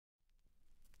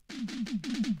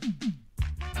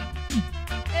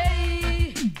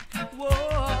Hey,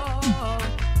 whoa.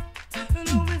 And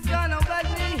who is gonna wed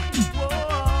me?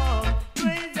 Whoa.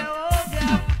 Praise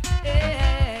Jahovia.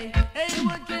 Hey, hey,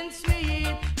 what can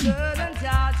sweet girl and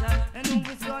Jaja? And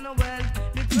who is gonna wed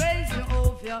me? Praise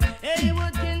Jahovia. Hey,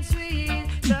 what can sweet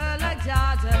girl like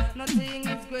Jaja? Nothing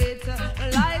is greater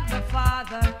like the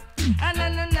Father. And na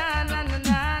na na na na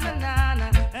na na na.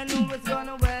 And who is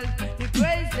gonna wed me?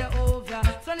 Praise Jahovia.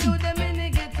 So you them in the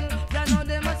ghetto, they know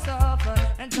they must suffer.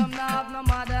 And some not have no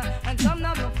mother, and some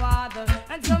not no father,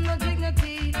 and some no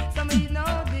dignity, some eat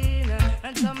no dinner,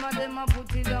 and some of them are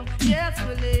put it down, yes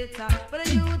for later. But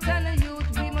the youth and the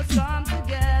youth, we must come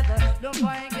together. Don't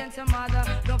fight against your mother,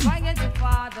 don't fight against your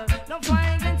father, don't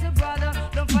fight against your brother,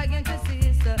 don't fight against your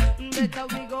sister. Better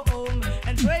we go home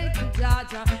and pray to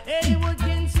Jaja. Hey, what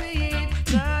can sweet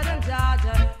God and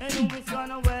Jaja? And who is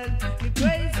gonna well, we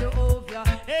praise Jahovia.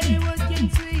 Hey, what can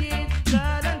sweet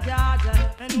God and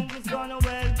Jaja? And who is gonna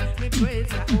well, we praise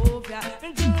Jahovia.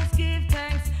 And just give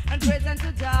thanks and praise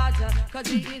unto Jaja, cause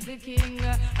he is the king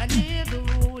and he is the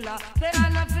ruler. Say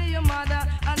honor for your mother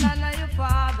and honor your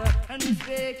father, and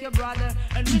respect your brother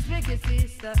and respect your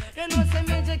sister. You know say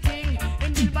major king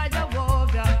and built by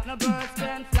Jahovia. No birds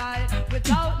can fly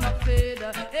without no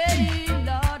feather. Hey,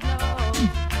 Lord knows.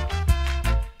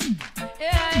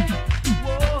 Hey,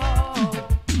 whoa.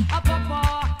 A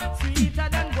papa sweeter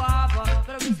than guava,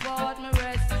 but we sport me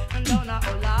rest and down a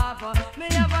lava. Me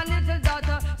have a little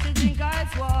daughter, she drink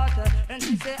ice water, and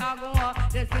she say I go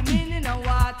up, there's the meaning of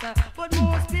water. But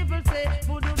most people say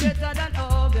food do better than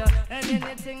Ovia, and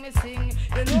anything me sing,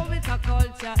 you know it's a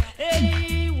culture.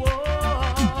 Hey, whoa.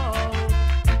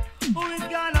 Who is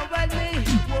gonna wed me?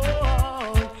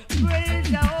 Whoa, praise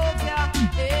Jahovia.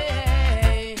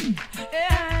 Hey,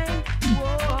 hey,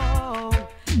 whoa.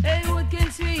 Hey, what can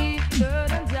sweet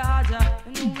girl and Jaja?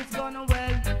 And who is gonna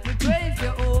wed me? Praise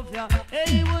Jahovia.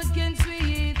 Hey, what can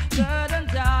sweet girl and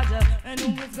Jaja? And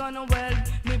who is gonna wed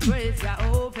me? Praise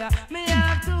Jahovia. Me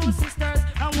have two sisters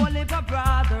and one little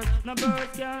brothers. No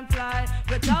birds can fly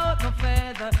without no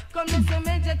feather. Come Mr.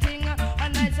 Major King, a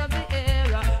knight of the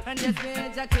era, and yes,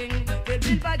 Major King, they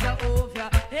built by Jahovia.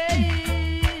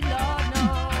 Hey, Lord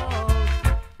knows.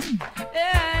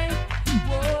 Hey,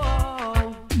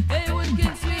 whoa. Hey, what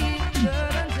can sweet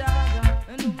girl and Jaja?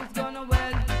 And who is gonna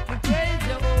well, we praise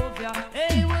Jahovia.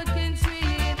 Hey, what can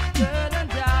sweet girl and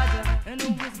Jaja? And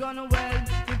who is gonna well,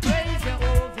 we praise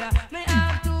Jahovia. May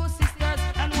have two sisters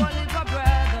and one little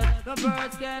brother. The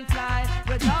birds can fly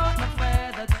without no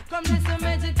feathers. Come listen,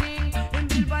 Major King, and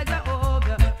built by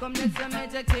Jahovia. Come listen,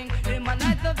 Major King, in my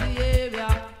night of the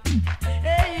area.